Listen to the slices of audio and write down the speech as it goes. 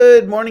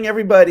Good morning,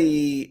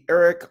 everybody.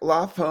 Eric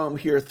Lofholm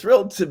here.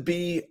 Thrilled to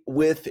be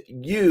with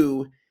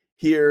you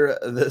here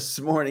this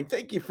morning.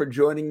 Thank you for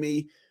joining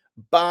me.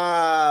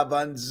 Bob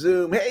on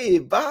Zoom. Hey,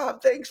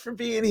 Bob, thanks for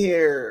being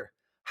here.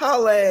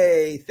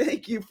 Holly,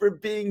 thank you for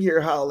being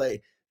here,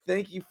 Holly.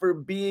 Thank you for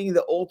being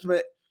the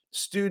ultimate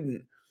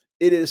student.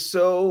 It is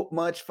so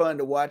much fun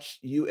to watch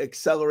you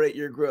accelerate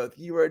your growth.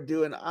 You are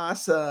doing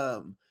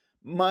awesome.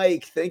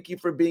 Mike, thank you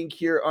for being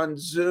here on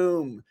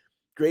Zoom.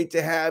 Great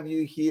to have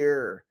you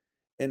here.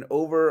 And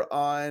over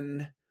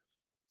on,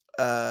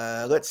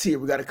 let's see,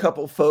 we got a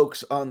couple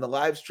folks on the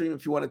live stream.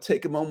 If you want to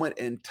take a moment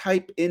and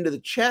type into the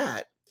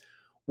chat,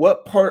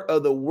 what part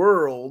of the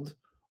world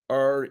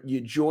are you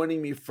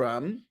joining me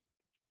from?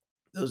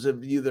 Those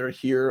of you that are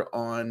here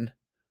on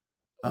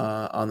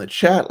the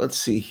chat, let's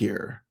see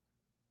here.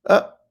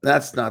 Oh,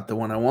 that's not the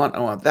one I want.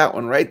 I want that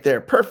one right there.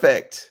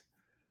 Perfect.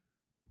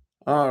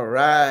 All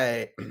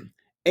right.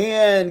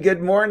 And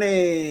good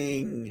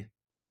morning.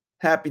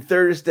 Happy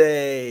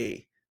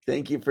Thursday.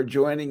 Thank you for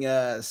joining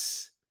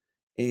us.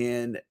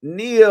 And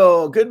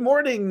Neil, good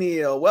morning,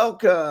 Neil.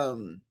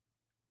 Welcome.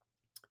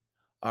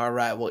 All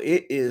right. Well,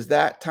 it is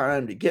that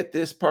time to get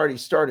this party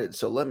started.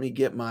 So let me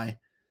get my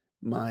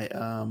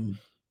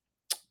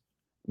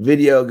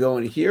video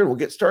going here. We'll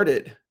get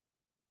started.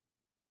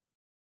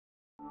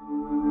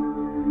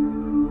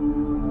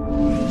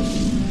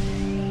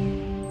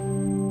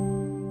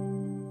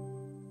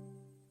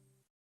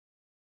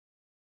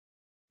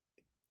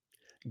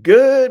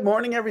 Good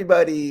morning,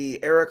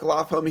 everybody. Eric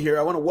Lofholm here.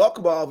 I want to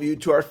welcome all of you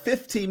to our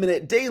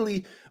 15-minute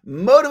daily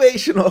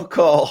motivational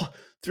call.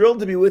 Thrilled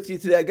to be with you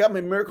today. I got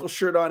my miracle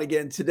shirt on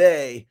again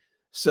today.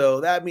 So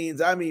that means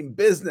I mean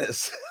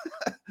business.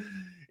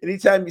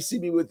 Anytime you see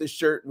me with this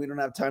shirt, we don't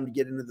have time to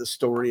get into the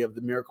story of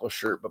the miracle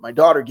shirt, but my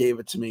daughter gave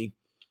it to me.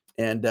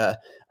 And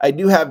I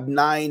do have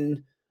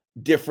 9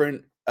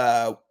 different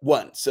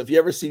ones. So if you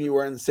ever see me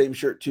wearing the same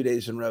shirt 2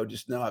 days in a row,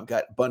 just know I've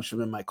got a bunch of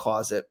them in my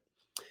closet.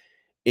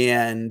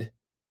 And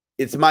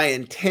it's my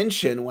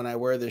intention when I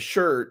wear this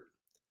shirt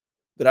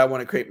that I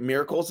want to create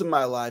miracles in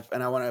my life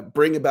and I want to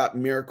bring about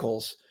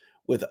miracles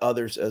with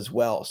others as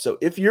well. So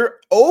if you're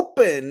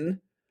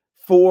open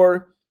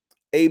for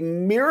a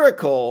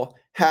miracle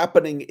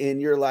happening in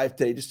your life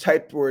today, just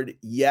type the word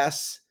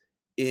yes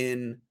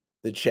in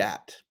the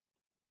chat.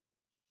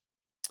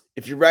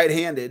 If you're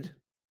right-handed,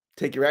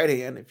 take your right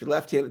hand. If you're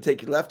left-handed,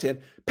 take your left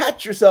hand.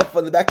 Pat yourself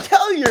on the back.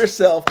 Tell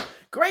yourself,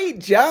 great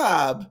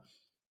job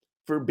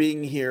for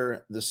being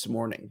here this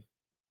morning.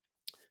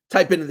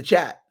 Type into the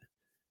chat.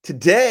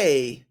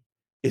 Today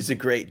is a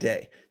great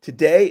day.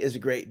 Today is a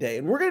great day.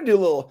 And we're going to do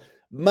a little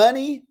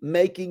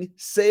money-making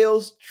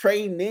sales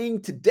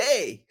training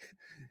today.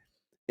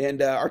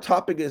 And our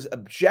topic is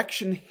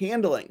objection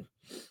handling.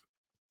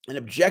 And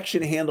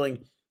objection handling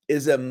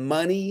is a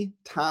money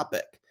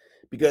topic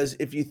because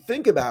if you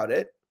think about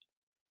it,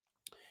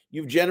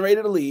 you've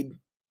generated a lead,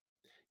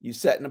 you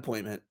set an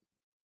appointment,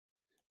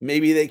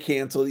 maybe they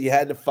canceled, you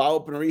had to follow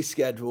up and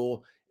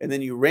reschedule, and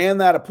then you ran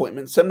that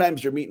appointment.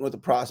 Sometimes you're meeting with a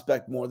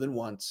prospect more than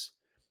once.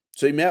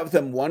 So you met with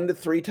them 1 to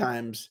 3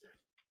 times.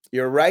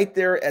 You're right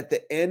there at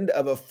the end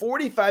of a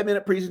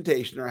 45-minute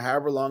presentation or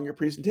however long your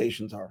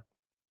presentations are.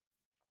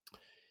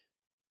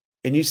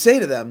 And you say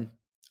to them,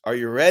 are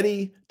you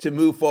ready to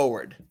move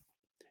forward?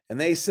 And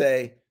they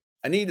say,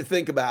 I need to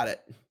think about it,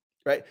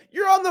 right?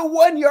 You're on the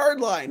 1 yard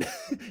line.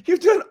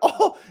 You've done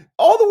all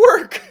the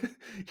work.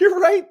 You're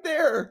right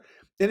there.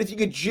 And if you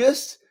could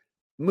just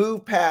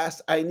move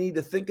past, I need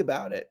to think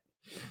about it.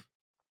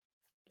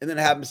 And then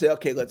have them say,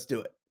 okay, let's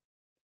do it.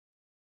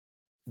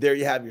 There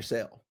you have your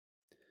sale.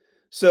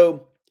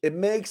 So it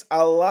makes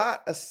a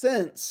lot of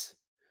sense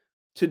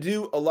to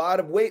do a lot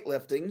of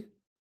weightlifting,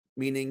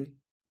 meaning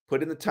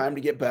put in the time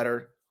to get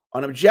better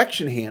on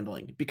objection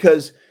handling,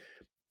 because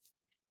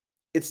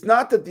it's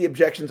not that the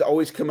objections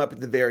always come up at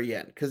the very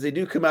end, because they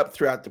do come up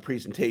throughout the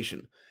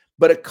presentation.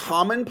 But a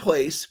common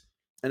place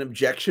an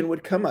objection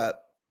would come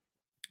up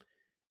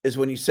is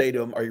when you say to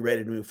them, are you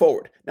ready to move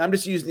forward? Now, I'm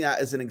just using that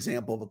as an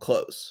example of a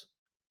close.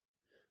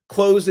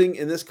 Closing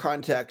in this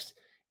context,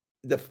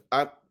 the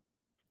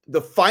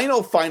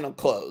final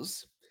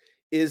close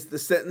is the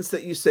sentence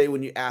that you say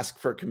when you ask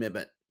for a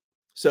commitment.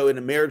 So in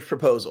a marriage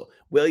proposal,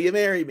 will you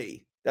marry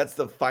me? That's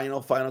the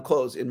final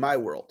close in my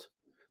world.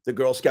 The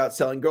Girl Scout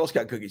selling Girl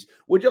Scout cookies.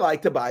 Would you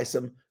like to buy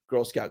some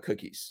Girl Scout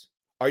cookies?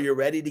 Are you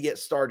ready to get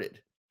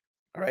started?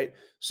 All right.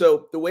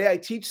 So the way I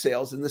teach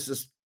sales, and this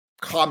is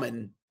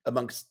common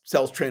amongst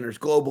sales trainers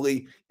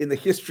globally in the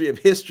history of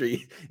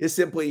history, is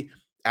simply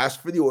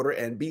ask for the order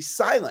and be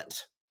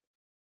silent.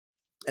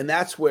 And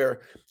that's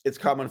where it's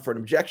common for an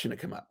objection to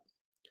come up.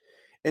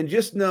 And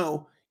just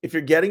know, if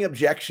you're getting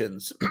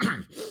objections,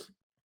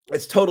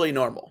 it's totally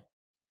normal.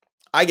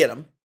 I get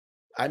them.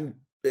 I'm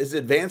as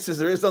advanced as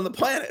there is on the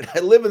planet. I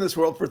live in this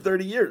world for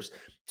 30 years.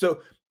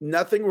 So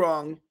nothing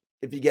wrong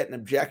if you get an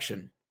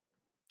objection.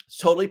 It's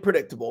totally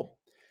predictable.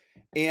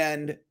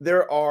 And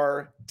there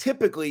are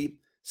typically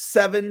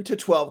 7 to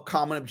 12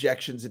 common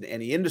objections in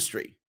any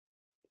industry.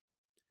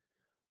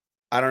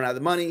 I don't have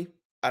the money.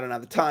 I don't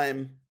have the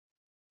time.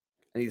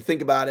 I need to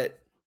think about it.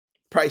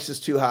 Price is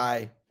too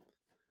high.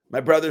 My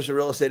brother's a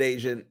real estate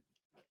agent.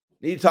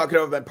 I need to talk it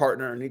over with my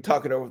partner. I need to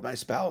talk it over with my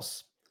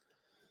spouse.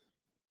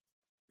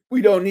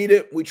 We don't need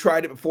it. We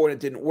tried it before and it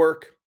didn't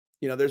work.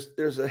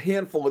 There's a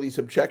handful of these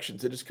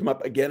objections that just come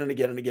up again and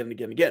again and again and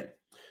again and again.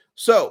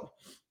 So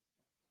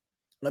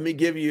let me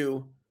give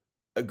you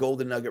a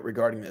golden nugget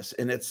regarding this.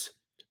 And it's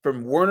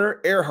from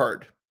Werner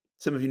Erhard.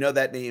 Some of you know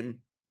that name.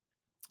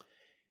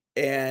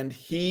 And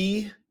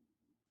he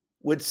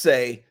would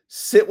say,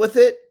 sit with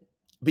it,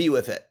 be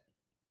with it.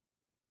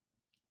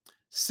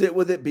 Sit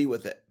with it, be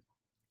with it.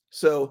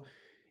 So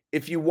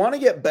if you want to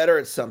get better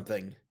at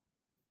something,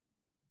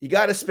 you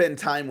got to spend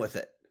time with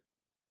it,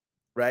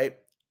 right?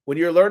 When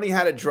you're learning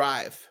how to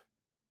drive,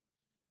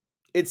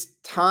 it's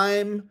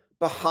time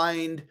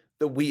behind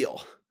the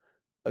wheel,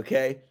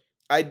 okay?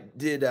 I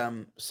did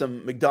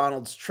some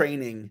McDonald's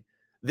training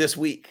this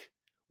week,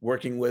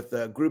 working with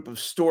a group of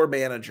store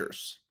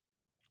managers.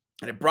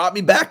 And it brought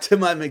me back to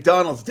my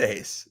McDonald's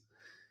days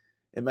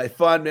and my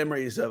fond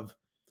memories of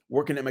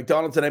working at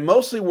McDonald's. And I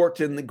mostly worked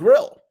in the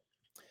grill.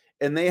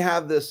 And they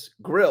have this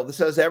grill. This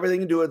has everything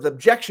to do with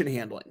objection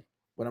handling.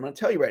 What I'm going to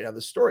tell you right now,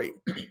 the story.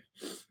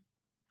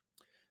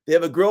 They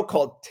have a grill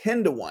called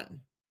 10 to 1.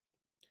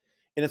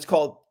 And it's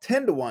called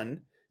 10 to 1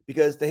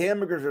 because the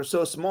hamburgers are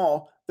so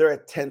small, they're a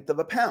tenth of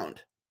a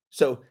pound.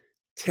 So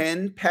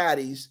 10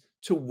 patties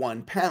to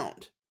 1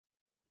 pound,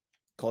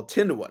 called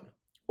 10 to 1.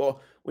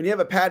 Well, when you have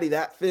a patty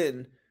that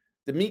thin,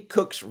 the meat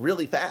cooks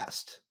really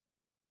fast.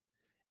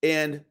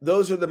 And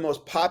those are the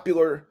most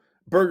popular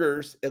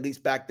burgers, at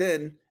least back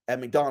then, at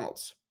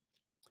McDonald's.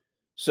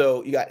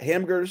 So you got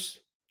hamburgers,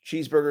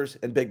 cheeseburgers,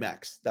 and Big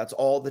Macs. That's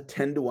all the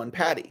 10 to 1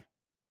 patty.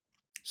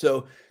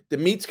 So the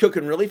meat's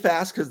cooking really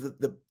fast because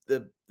the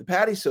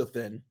patty's so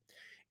thin.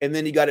 And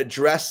then you got to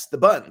dress the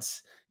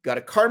buns. You got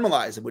to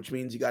caramelize them, which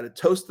means you got to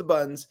toast the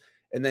buns.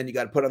 And then you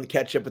got to put on the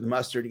ketchup and the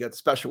mustard. You got the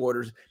special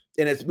orders.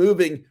 And it's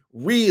moving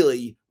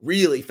really,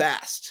 really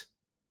fast.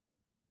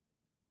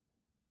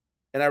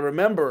 And I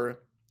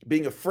remember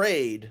being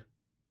afraid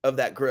of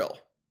that grill.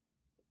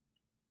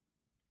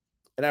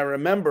 And I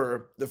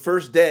remember the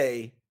first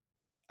day,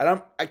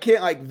 I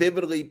can't like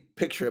vividly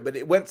picture it, but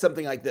it went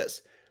something like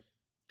this.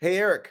 Hey,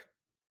 Eric,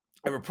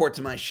 I report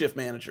to my shift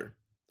manager.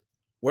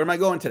 Where am I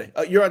going today?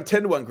 Oh, you're on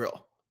 10 to 1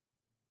 grill.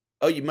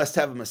 Oh, you must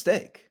have a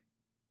mistake.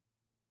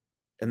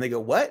 And they go,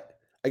 what?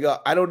 I go,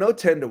 I don't know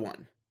 10 to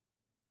 1.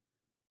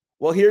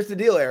 Well, here's the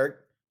deal, Eric.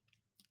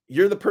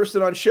 You're the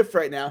person on shift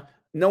right now.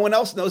 No one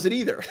else knows it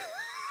either.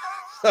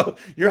 So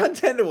you're on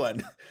 10 to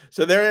 1.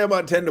 So there I am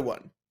on 10 to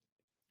 1.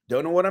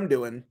 Don't know what I'm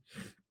doing.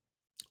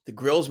 The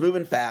grill's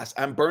moving fast.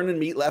 I'm burning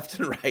meat left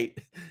and right.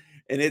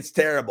 And it's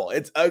terrible.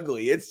 It's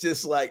ugly. It's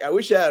just like, I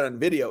wish I had it on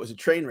video. It was a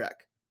train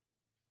wreck.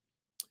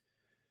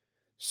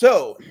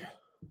 So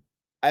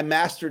I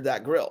mastered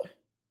that grill.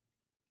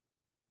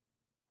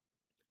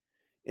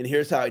 And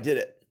here's how I did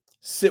it.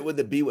 Sit with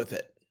it, be with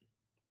it.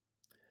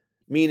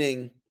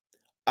 Meaning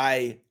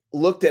I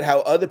looked at how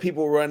other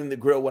people were running the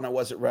grill when I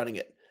wasn't running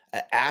it.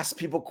 I asked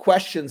people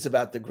questions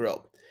about the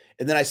grill.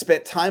 And then I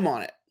spent time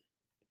on it.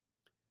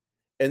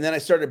 And then I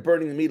started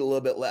burning the meat a little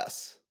bit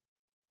less.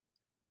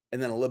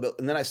 And then a little bit,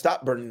 and then I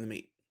stopped burning the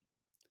meat.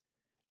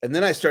 And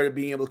then I started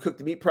being able to cook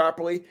the meat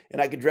properly,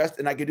 and I could dress,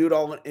 and I could do it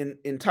all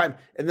in time.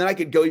 And then I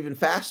could go even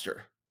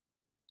faster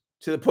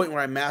to the point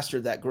where I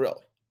mastered that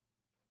grill.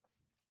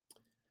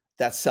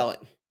 That's selling.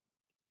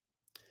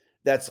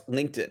 That's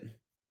LinkedIn.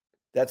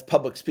 That's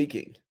public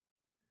speaking.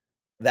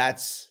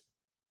 That's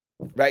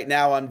right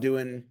now I'm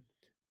doing,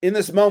 in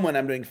this moment,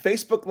 I'm doing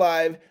Facebook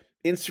Live,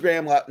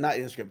 Instagram, not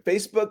Instagram,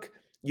 Facebook,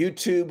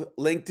 YouTube,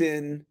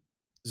 LinkedIn,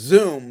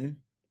 Zoom,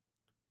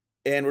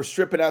 and we're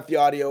stripping out the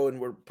audio and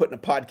we're putting a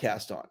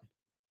podcast on.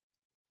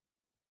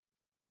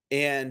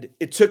 And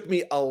it took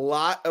me a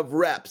lot of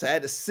reps. I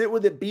had to sit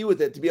with it, be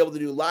with it, to be able to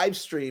do live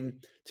stream,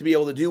 to be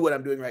able to do what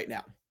I'm doing right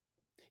now.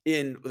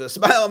 With a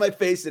smile on my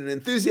face, in an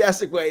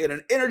enthusiastic way, in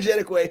an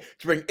energetic way,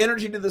 to bring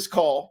energy to this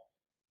call.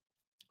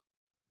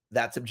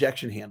 That's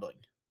objection handling.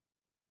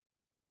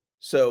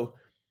 So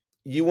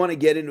you want to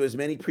get into as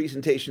many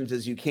presentations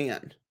as you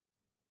can.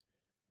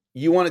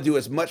 You want to do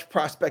as much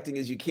prospecting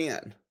as you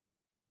can.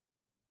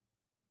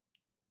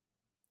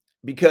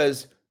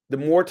 Because the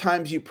more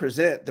times you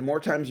present, the more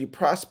times you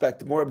prospect,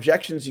 the more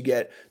objections you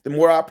get, the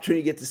more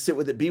opportunity you get to sit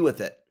with it, be with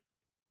it.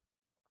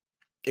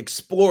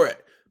 Explore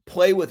it,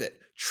 play with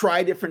it,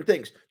 try different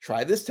things.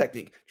 Try this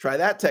technique, try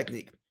that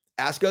technique.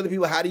 Ask other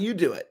people, how do you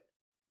do it?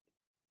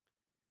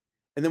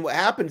 And then what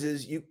happens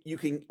is you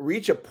can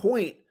reach a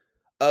point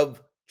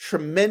of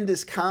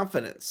tremendous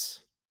confidence.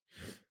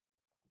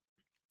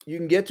 You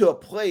can get to a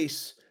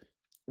place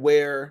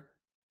where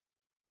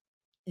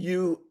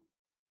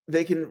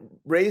they can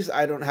raise,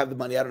 I don't have the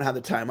money, I don't have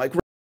the time. Like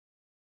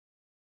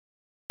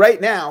right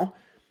now,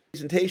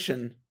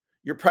 presentation,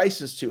 your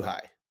price is too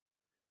high.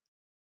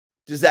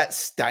 Does that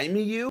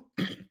stymie you?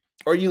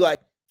 Or are you like,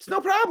 it's no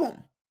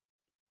problem?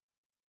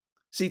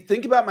 See,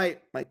 think about my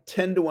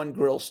 10 to 1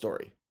 grill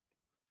story.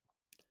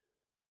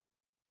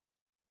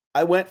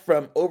 I went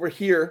from over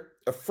here,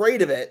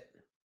 afraid of it,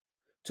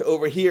 to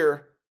over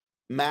here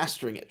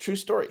mastering it. True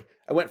story.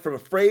 I went from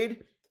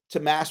afraid to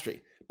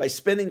mastery by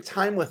spending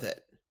time with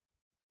it,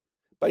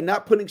 by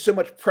not putting so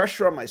much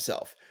pressure on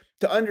myself,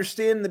 to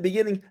understand in the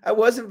beginning I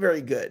wasn't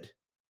very good.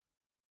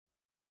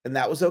 And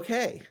that was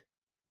okay.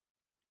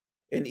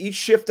 And each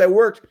shift I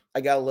worked,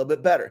 I got a little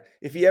bit better.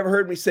 If you ever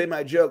heard me say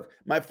my joke,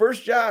 my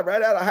first job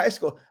right out of high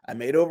school, I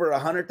made over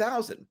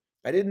 100,000.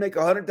 I didn't make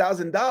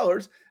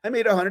 $100,000. I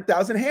made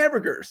 100,000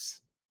 hamburgers.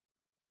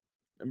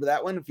 Remember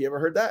that one? If you ever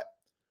heard that?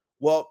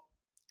 Well,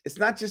 it's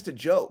not just a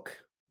joke.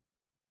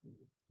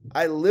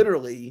 I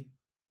literally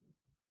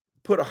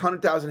put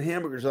 100,000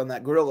 hamburgers on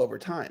that grill over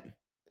time.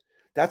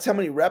 That's how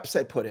many reps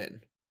I put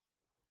in.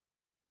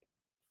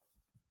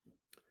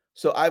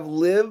 So I've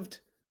lived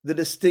the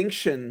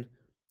distinction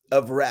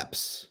of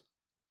reps,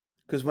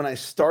 because when I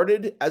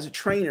started as a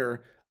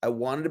trainer, I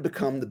wanted to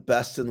become the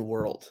best in the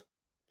world.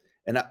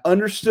 And I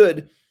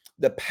understood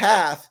the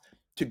path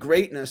to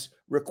greatness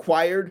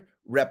required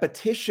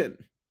repetition.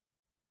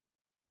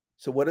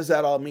 So what does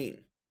that all mean?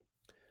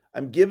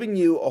 I'm giving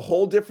you a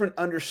whole different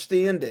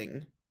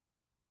understanding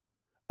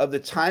of the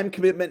time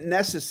commitment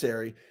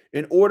necessary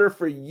in order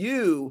for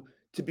you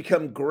to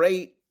become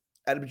great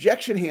at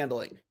objection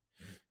handling.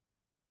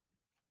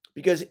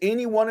 Because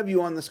any one of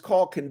you on this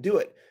call can do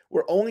it.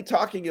 We're only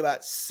talking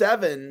about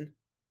 7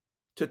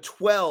 to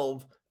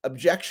 12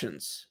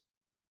 objections.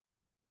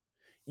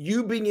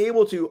 You being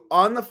able to,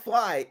 on the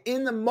fly,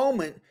 in the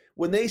moment,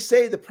 when they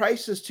say the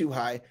price is too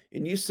high,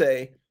 and you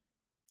say,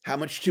 how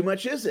much too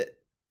much is it?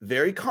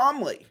 Very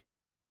calmly,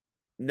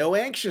 no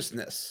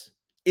anxiousness,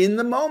 in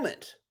the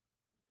moment.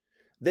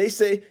 They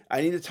say,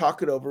 I need to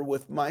talk it over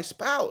with my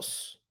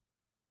spouse.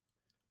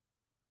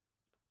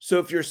 So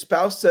if your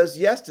spouse says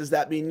yes, does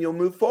that mean you'll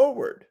move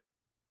forward?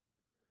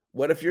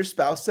 What if your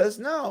spouse says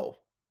no?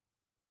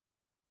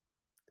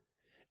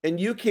 And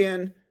you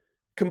can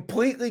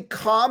completely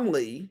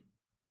calmly,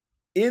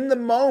 in the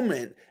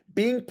moment,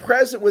 being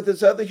present with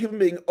this other human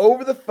being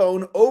over the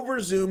phone, over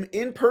Zoom,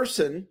 in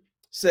person,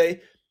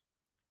 say,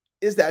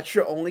 is that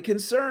your only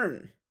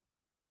concern?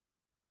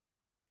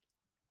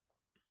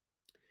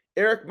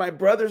 Eric, my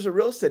brother's a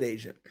real estate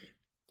agent.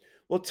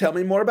 Well, tell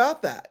me more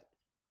about that.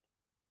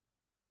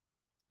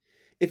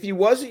 If he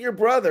wasn't your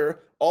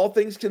brother, all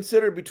things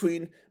considered,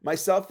 between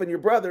myself and your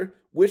brother,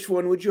 which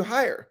one would you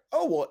hire?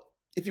 Oh, well,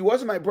 if he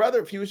wasn't my brother,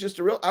 if he was just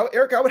a real,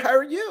 Eric, I would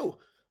hire you.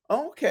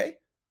 Oh, okay.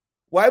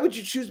 Why would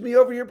you choose me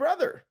over your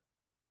brother?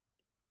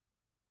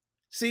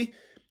 See,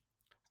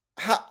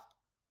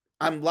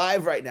 I'm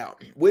live right now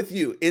with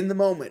you in the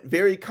moment,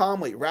 very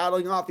calmly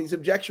rattling off these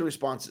objection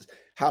responses.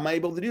 How am I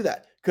able to do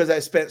that? Because I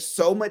spent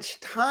so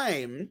much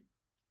time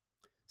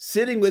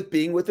sitting with,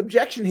 being with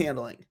objection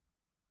handling.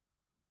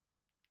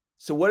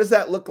 So what does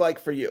that look like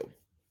for you?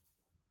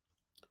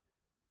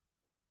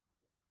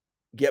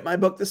 Get my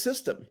book, The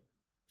System.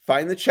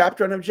 Find the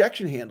chapter on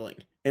objection handling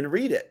and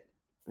read it.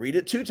 Read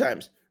it 2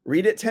 times.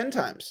 Read it 10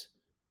 times.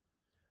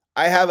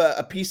 I have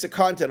a piece of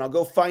content. I'll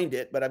go find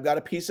it, but I've got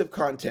a piece of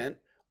content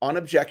on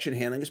objection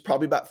handling. It's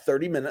probably about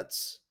 30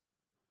 minutes.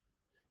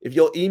 If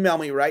you'll email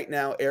me right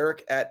now,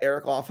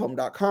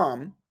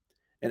 eric@ericoffhome.com,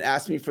 and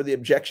ask me for the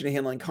objection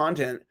handling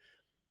content.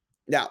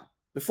 Now,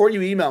 before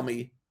you email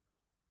me,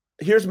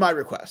 here's my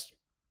request.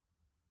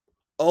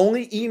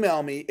 Only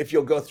email me if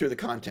you'll go through the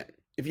content.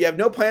 If you have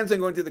no plans on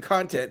going through the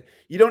content,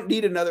 you don't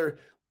need another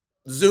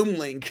Zoom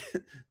link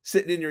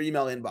sitting in your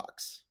email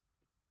inbox.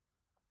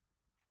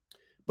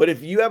 But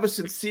if you have a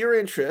sincere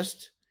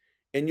interest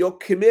and you'll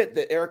commit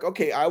that, Eric,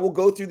 okay, I will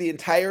go through the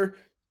entire,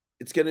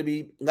 it's going to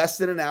be less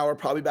than an hour,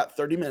 probably about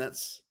 30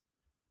 minutes,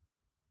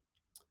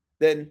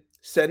 then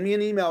send me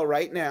an email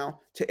right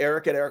now to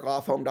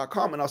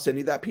eric@ericoffhome.com, and I'll send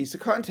you that piece of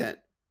content.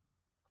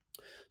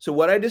 So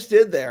what I just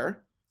did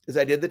there is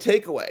I did the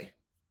takeaway.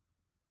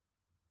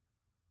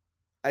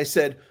 I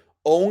said,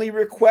 only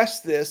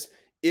request this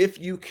if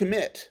you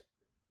commit.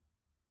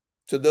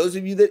 So those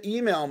of you that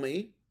email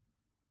me,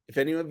 if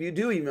any of you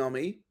do email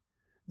me,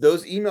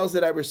 those emails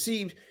that I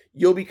received,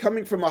 you'll be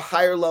coming from a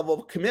higher level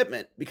of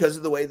commitment because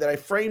of the way that I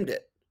framed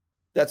it.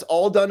 That's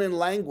all done in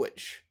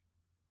language.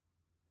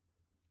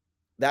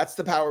 That's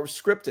the power of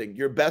scripting,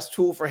 your best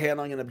tool for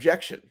handling an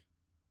objection.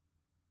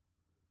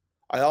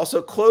 I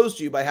also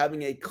closed you by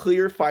having a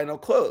clear final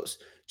close.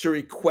 To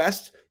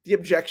request the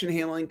objection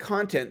handling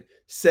content,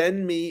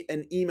 send me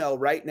an email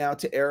right now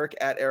to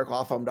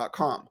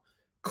eric@ericoffhome.com.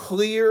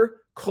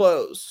 Clear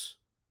close.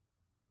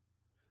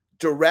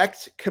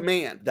 Direct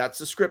command. That's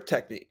the script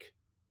technique.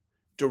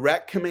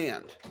 Direct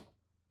command.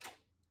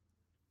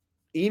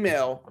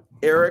 Email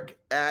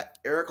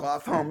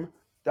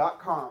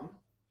eric@ericoffhome.com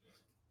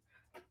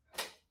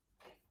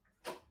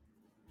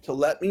to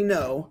let me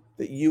know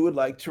that you would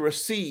like to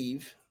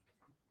receive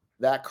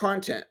that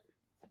content.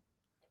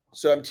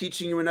 So I'm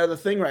teaching you another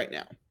thing right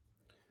now.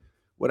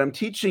 What I'm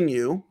teaching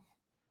you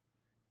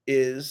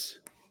is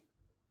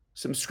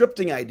some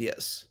scripting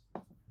ideas,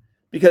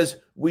 because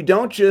we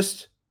don't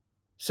just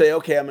say,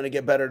 okay, I'm going to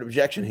get better at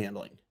objection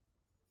handling.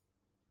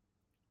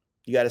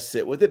 You got to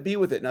sit with it, be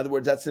with it. In other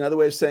words, that's another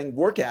way of saying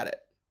work at it.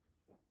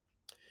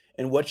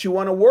 And what you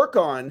want to work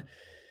on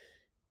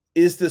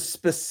is the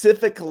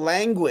specific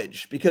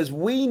language, because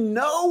we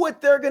know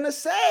what they're going to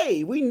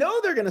say. We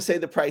know they're going to say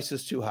the price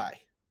is too high.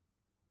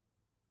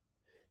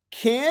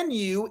 Can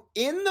you,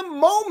 in the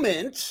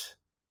moment,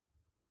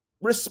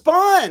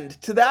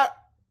 respond to that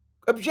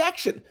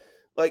objection?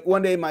 Like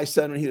one day, my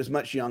son, when he was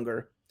much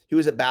younger, he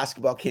was at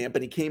basketball camp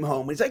and he came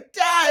home and he's like,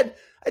 "Dad,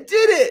 I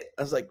did it."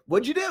 I was like,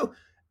 "What'd you do?"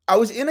 I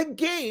was in a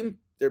game.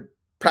 They're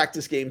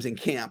practice games in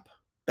camp,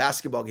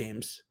 basketball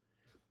games.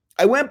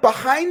 I went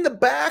behind the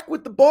back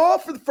with the ball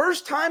for the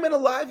first time in a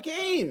live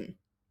game.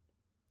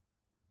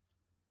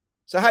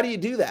 So how do you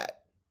do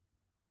that?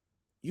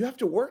 You have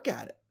to work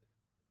at it.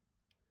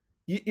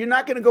 You're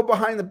not going to go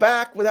behind the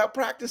back without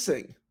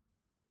practicing.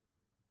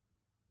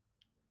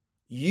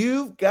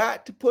 You've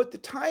got to put the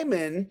time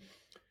in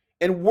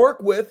and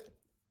work with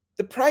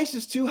the price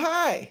is too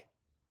high.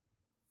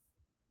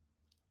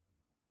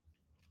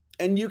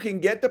 And you can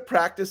get the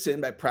practice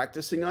in by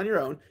practicing on your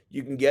own.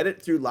 You can get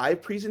it through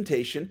live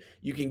presentation.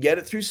 You can get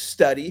it through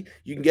study.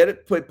 You can get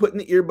it by putting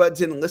the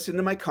earbuds in and listening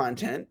to my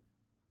content.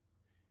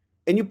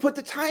 And you put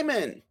the time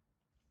in.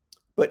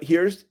 But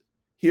here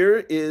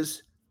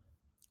is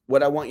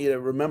what I want you to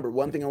remember.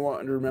 One thing I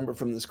want you to remember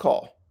from this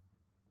call.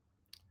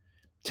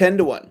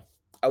 10-1.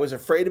 I was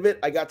afraid of it.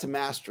 I got to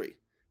mastery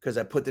because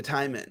I put the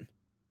time in.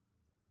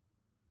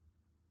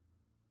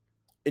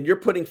 And you're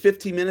putting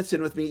 15 minutes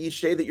in with me each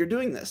day that you're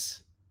doing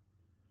this.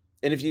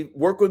 And if you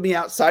work with me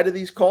outside of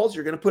these calls,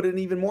 you're going to put in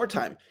even more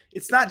time.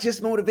 It's not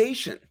just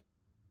motivation.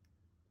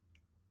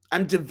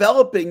 I'm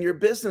developing your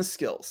business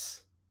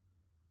skills.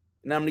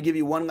 And I'm going to give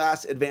you one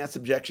last advanced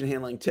objection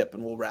handling tip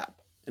and we'll wrap.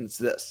 And it's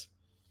this.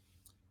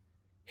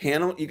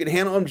 You can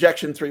handle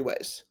objection 3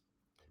 ways.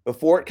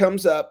 Before it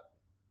comes up,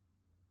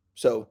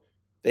 so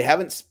they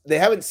haven't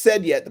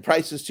said yet the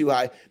price is too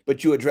high,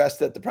 but you address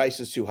that the price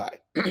is too high.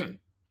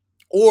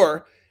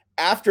 Or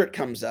after it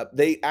comes up,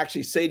 they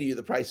actually say to you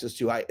the price is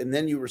too high, and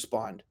then you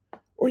respond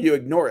or you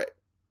ignore it.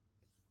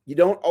 You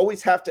don't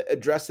always have to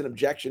address an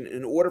objection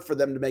in order for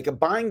them to make a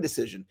buying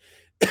decision.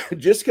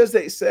 Just because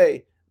they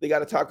say they got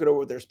to talk it over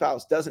with their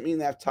spouse doesn't mean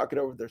they have to talk it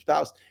over with their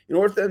spouse in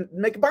order for them to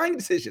make a buying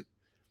decision.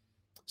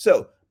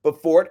 So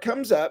before it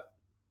comes up,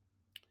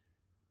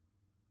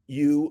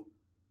 you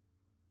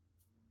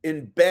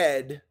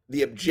embed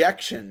the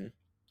objection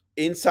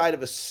inside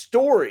of a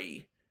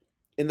story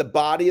in the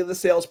body of the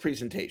sales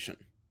presentation.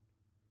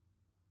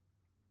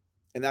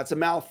 And that's a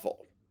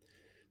mouthful.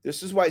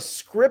 This is why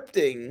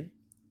scripting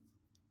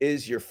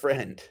is your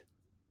friend.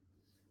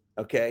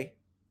 Okay?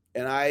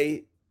 And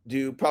I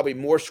do probably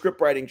more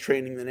script writing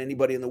training than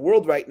anybody in the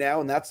world right now,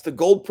 and that's the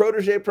Gold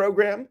Protege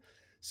program.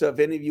 So if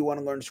any of you want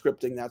to learn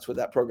scripting, that's what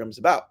that program is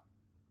about.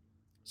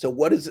 So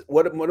what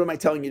am I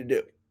telling you to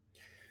do?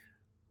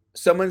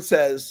 Someone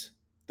says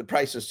the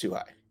price is too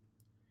high.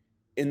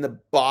 In the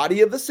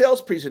body of the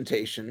sales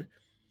presentation,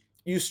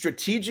 you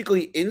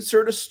strategically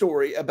insert a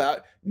story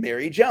about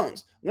Mary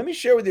Jones. Let me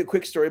share with you a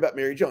quick story about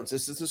Mary Jones.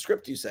 This is the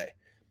script you say.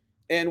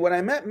 And when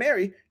I met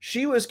Mary,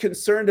 she was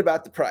concerned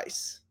about the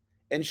price.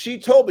 And she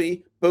told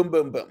me, boom,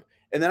 boom, boom.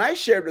 And then I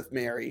shared with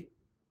Mary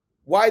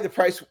why the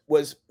price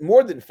was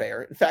more than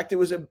fair. In fact, it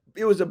was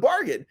a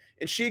bargain.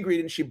 And she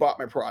agreed and she bought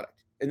my product.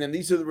 And then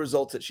these are the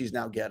results that she's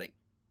now getting.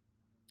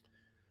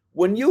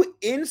 When you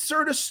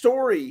insert a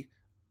story,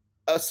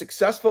 a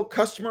successful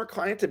customer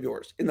client of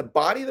yours in the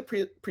body of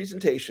the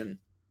presentation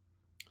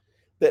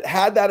that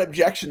had that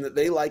objection that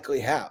they likely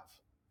have,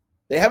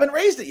 they haven't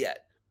raised it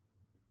yet.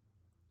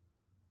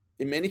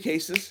 In many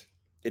cases,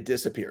 it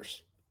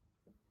disappears.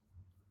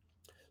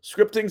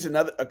 Scripting's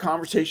a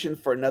conversation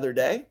for another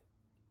day.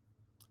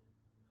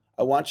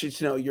 I want you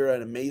to know you're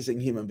an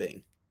amazing human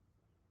being.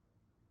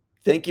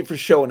 Thank you for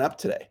showing up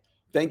today.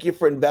 Thank you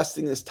for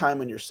investing this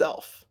time in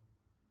yourself.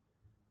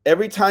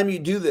 Every time you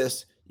do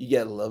this, you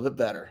get a little bit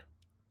better.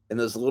 And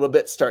those little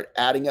bits start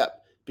adding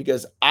up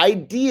because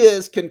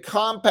ideas can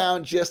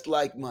compound just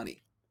like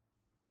money.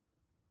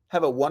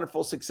 Have a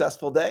wonderful,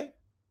 successful day.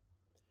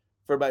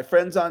 For my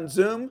friends on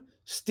Zoom,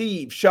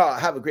 Steve Shaw,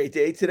 have a great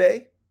day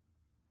today.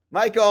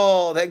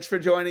 Michael, thanks for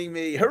joining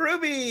me.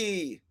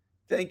 Harubi,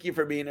 thank you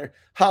for being here.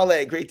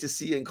 Hale, great to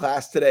see you in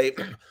class today.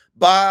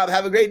 Bob,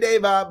 have a great day,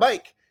 Bob.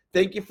 Mike,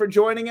 thank you for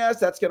joining us.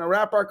 That's going to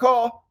wrap our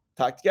call.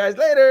 Talk to you guys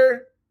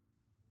later.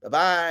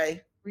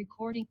 Bye-bye.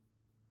 Recording.